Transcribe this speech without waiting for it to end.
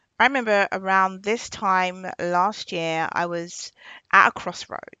I remember around this time last year, I was at a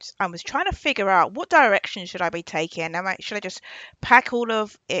crossroads. I was trying to figure out what direction should I be taking. Should I just pack all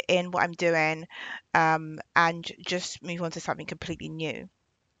of it in what I'm doing, and just move on to something completely new?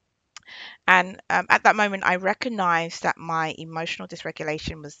 And at that moment, I recognized that my emotional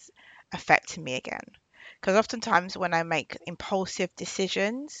dysregulation was affecting me again. Because oftentimes when I make impulsive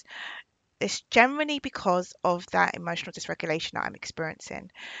decisions, it's generally because of that emotional dysregulation that I'm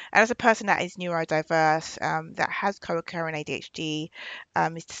experiencing. And as a person that is neurodiverse, that has co-occurring ADHD,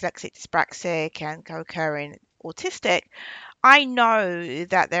 is dyslexic, dyspraxic, and co-occurring autistic, I know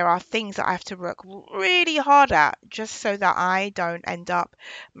that there are things that I have to work really hard at just so that I don't end up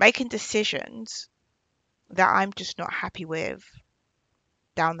making decisions that I'm just not happy with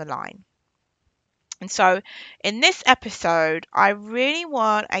down the line. And so, in this episode, I really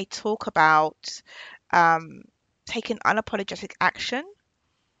want a talk about um, taking unapologetic action,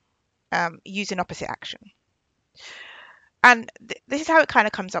 using opposite action. And this is how it kind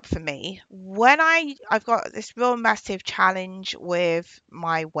of comes up for me. When I've got this real massive challenge with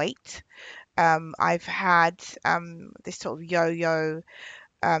my weight. I've had this sort of yo-yo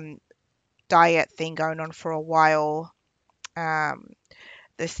um, diet thing going on for a while. Um,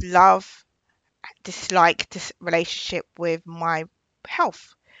 this love dislike relationship with my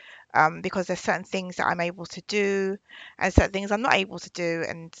health, because there's certain things that I'm able to do and certain things I'm not able to do,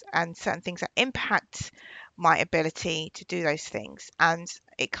 and certain things that impact my ability to do those things. And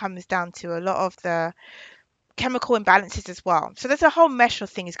it comes down to a lot of the chemical imbalances as well. So there's a whole mesh of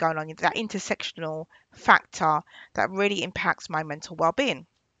things going on, that intersectional factor that really impacts my mental well-being.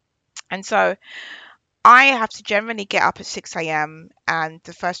 And so I have to generally get up at 6 a.m. and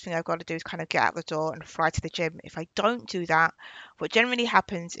the first thing I've got to do is kind of get out the door and fly to the gym. If I don't do that, what generally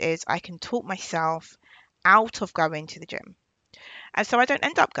happens is I can talk myself out of going to the gym. And so I don't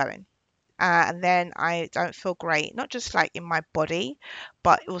end up going. And then I don't feel great, not just like in my body,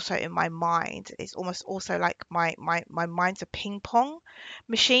 but also in my mind. It's almost also like my mind's a ping pong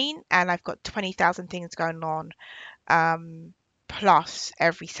machine, and I've got 20,000 things going on, um, plus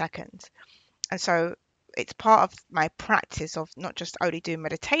every second. And so it's part of my practice of not just only doing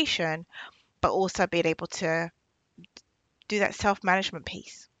meditation, but also being able to do that self management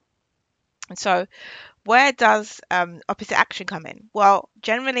piece. And so, where does opposite action come in? Well,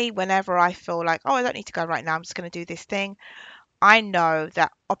 generally, whenever I feel like, oh, I don't need to go right now, I'm just going to do this thing, I know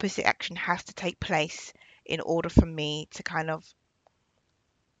that opposite action has to take place in order for me to kind of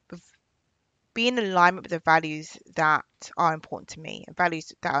be in alignment with the values that are important to me. And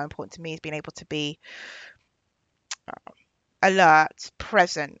values that are important to me is being able to be alert,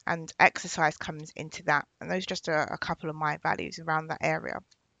 present, and exercise comes into that. And those are just a couple of my values around that area.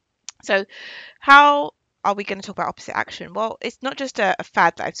 So, how are we going to talk about opposite action? Well, it's not just a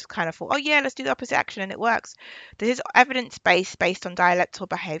fad that I've just kind of thought, oh yeah, let's do the opposite action and it works. This is evidence based on dialectical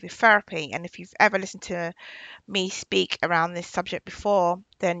behavior therapy. And if you've ever listened to me speak around this subject before,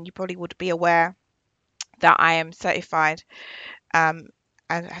 then you probably would be aware that I am certified, um,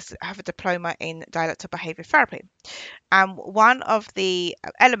 and have a diploma in dialectical behavior therapy. And one of the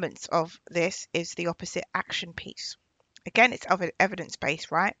elements of this is the opposite action piece. Again, it's evidence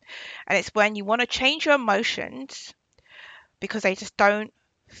based, right? And it's when you want to change your emotions because they just don't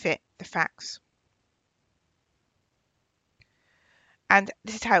fit the facts. And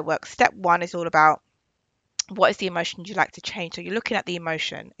this is how it works. Step one is all about what is the emotion you'd like to change. So you're looking at the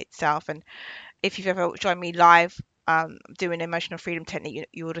emotion itself. And if you've ever joined me live, doing emotional freedom technique,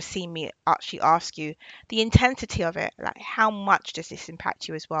 you would have seen me actually ask you the intensity of it, like how much does this impact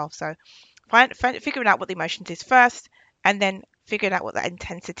you as well. So figuring out what the emotions is first, and then figuring out what the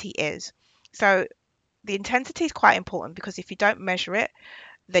intensity is. So the intensity is quite important, because if you don't measure it,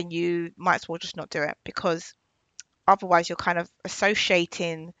 then you might as well just not do it, because otherwise you're kind of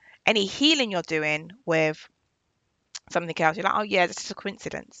associating any healing you're doing with something else. You're like, oh yeah, this is a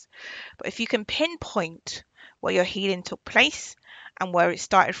coincidence. But if you can pinpoint where your healing took place and where it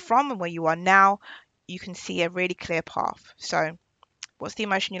started from and where you are now, you can see a really clear path. So what's the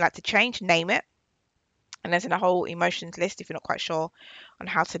emotion you like to change? Name it. And there's a whole emotions list if you're not quite sure on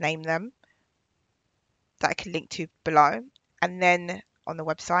how to name them, that I can link to below, and then on the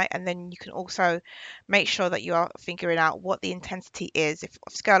website. And then you can also make sure that you are figuring out what the intensity is. If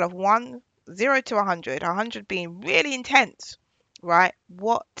a scale of 0 to 100, 100 being really intense, right?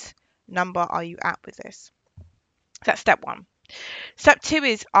 What number are you at with this? That's step one. Step two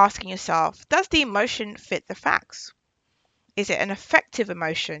is asking yourself, does the emotion fit the facts? Is it an effective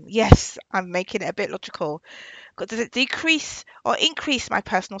emotion? Yes, I'm making it a bit logical. Does it decrease or increase my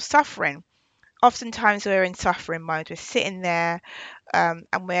personal suffering? Oftentimes we're in suffering mode. We're sitting there, and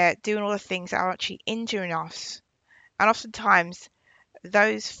we're doing all the things that are actually injuring us. And oftentimes,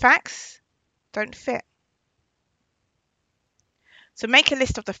 those facts don't fit. So make a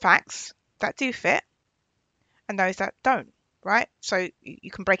list of the facts that do fit and those that don't, right? So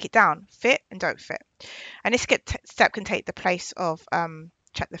you can break it down, fit and don't fit. And this step can take the place of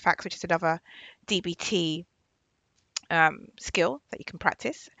check the facts, which is another DBT skill that you can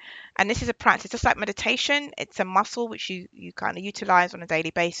practice. And this is a practice, just like meditation, it's a muscle which you kind of utilize on a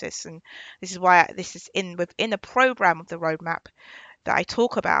daily basis. And this is why this is within the program of the roadmap that I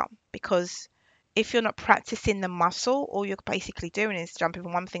talk about, because if you're not practicing the muscle, all you're basically doing is jumping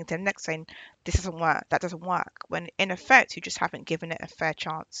from one thing to the next, saying this doesn't work, that doesn't work, when in effect you just haven't given it a fair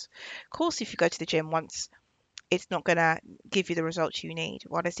chance. Of course, if you go to the gym once, it's not going to give you the results you need.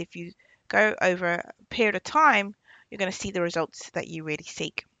 Whereas if you go over a period of time, you're going to see the results that you really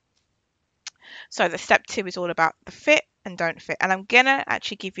seek. So the step 2 is all about the fit and don't fit. And I'm going to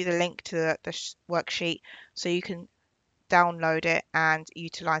actually give you the link to the worksheet so you can download it and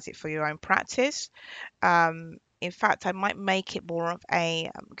utilize it for your own practice. In fact, I might make it more of a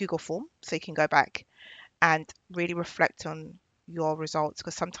Google form so you can go back and really reflect on your results,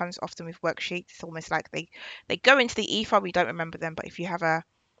 because sometimes often with worksheets it's almost like they go into the ether, we don't remember them, but if you have a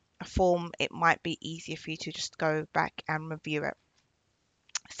form it might be easier for you to just go back and review it.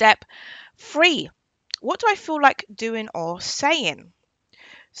 Step 3, what do I feel like doing or saying?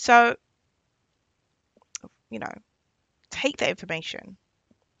 So, take that information,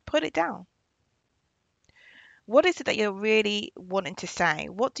 put it down. What is it that you're really wanting to say?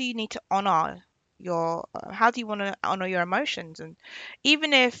 What do you need to honor how do you want to honor your emotions? And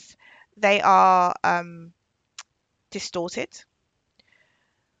even if they are distorted,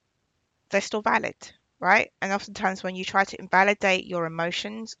 they're still valid, right? And oftentimes when you try to invalidate your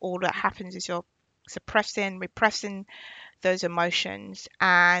emotions, all that happens is you're repressing those emotions,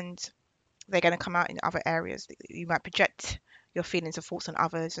 and they're going to come out in other areas. You might project your feelings and thoughts on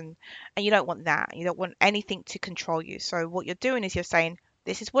others, and you don't want that. You don't want anything to control you. So what you're doing is you're saying,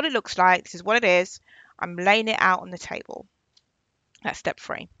 this is what it looks like, this is what it is, I'm laying it out on the table. That's step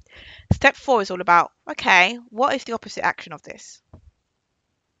 3. Step 4 is all about, okay, what is the opposite action of this?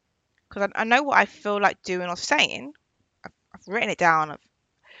 Because I know what I feel like doing or saying. I've written it down,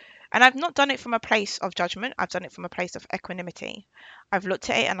 and I've not done it from a place of judgment. I've done it from a place of equanimity. I've looked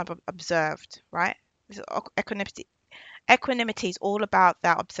at it and I've observed, right? Equanimity is all about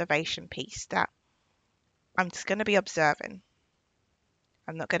that observation piece, that I'm just going to be observing.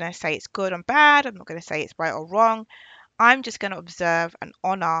 I'm not going to say it's good or bad. I'm not going to say it's right or wrong. I'm just going to observe and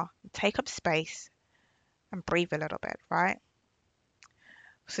honor, take up space and breathe a little bit, right?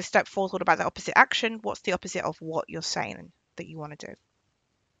 So step 4 is all about the opposite action. What's the opposite of what you're saying that you want to do?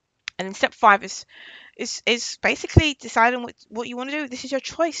 And then step 5 is basically deciding what you want to do. This is your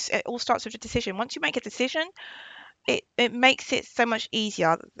choice. It all starts with a decision. Once you make a decision, it makes it so much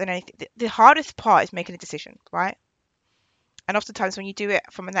easier than anything. The hardest part is making a decision, right? And oftentimes when you do it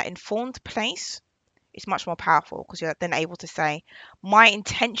from that informed place, it's much more powerful, because you're then able to say, my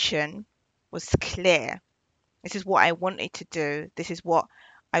intention was clear. This is what I wanted to do. This is what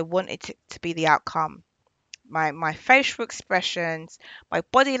I wanted to be the outcome. My facial expressions, my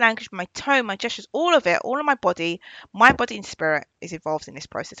body language, my tone, my gestures, all of it, all of my body and spirit is involved in this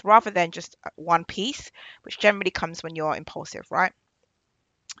process, rather than just one piece, which generally comes when you're impulsive, right?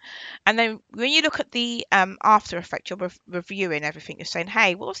 And then when you look at the after effect, you're reviewing everything. You're saying,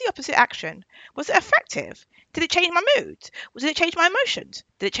 hey, what was the opposite action? Was it effective? Did it change my mood? Did it change my emotions?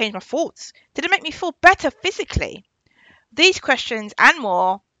 Did it change my thoughts? Did it make me feel better physically? These questions and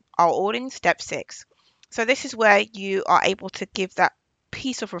more are all in step 6. So this is where you are able to give that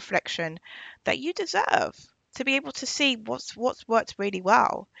piece of reflection that you deserve, to be able to see what's worked really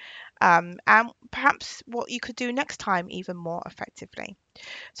well, and perhaps what you could do next time even more effectively.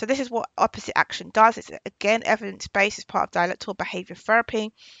 So this is what opposite action does. It's again evidence-based. It's part of dialectical behavior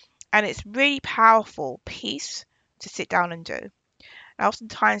therapy, and it's really powerful piece to sit down and do. Now,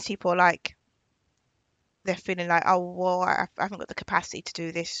 oftentimes people are like, they're feeling like, oh, well, I haven't got the capacity to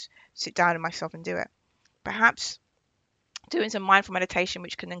do this, sit down and myself and do it. Perhaps doing some mindful meditation,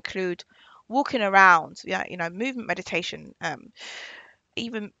 which can include walking around, movement meditation,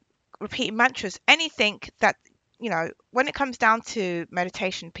 even repeating mantras, anything that, when it comes down to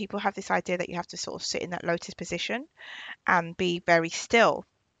meditation, people have this idea that you have to sort of sit in that lotus position and be very still.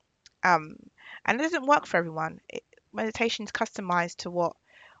 And it doesn't work for everyone. Meditation is customized to what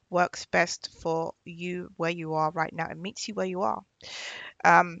works best for you where you are right now. It meets you where you are.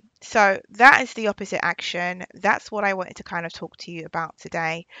 So that is the opposite action. That's what I wanted to kind of talk to you about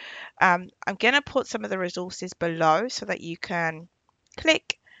today. I'm going to put some of the resources below so that you can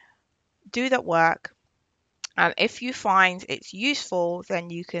Click, do that work. And if you find it's useful, then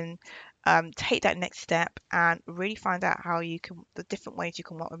you can take that next step and really find out how you can, the different ways you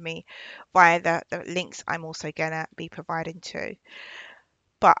can work with me via the links I'm also going to be providing too.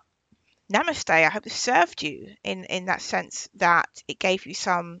 But namaste, I hope this served you in that sense that it gave you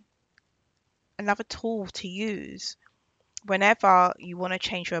another tool to use whenever you want to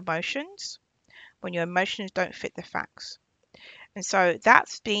change your emotions, when your emotions don't fit the facts. And so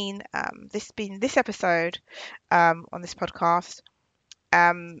that's been this episode on this podcast.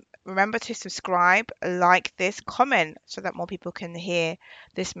 Remember to subscribe, like this, comment so that more people can hear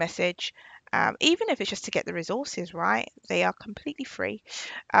this message. Even if it's just to get the resources, right? They are completely free.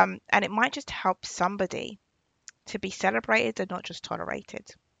 And it might just help somebody to be celebrated and not just tolerated.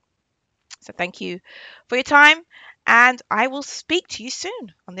 So thank you for your time, and I will speak to you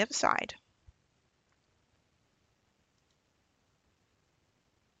soon on the other side.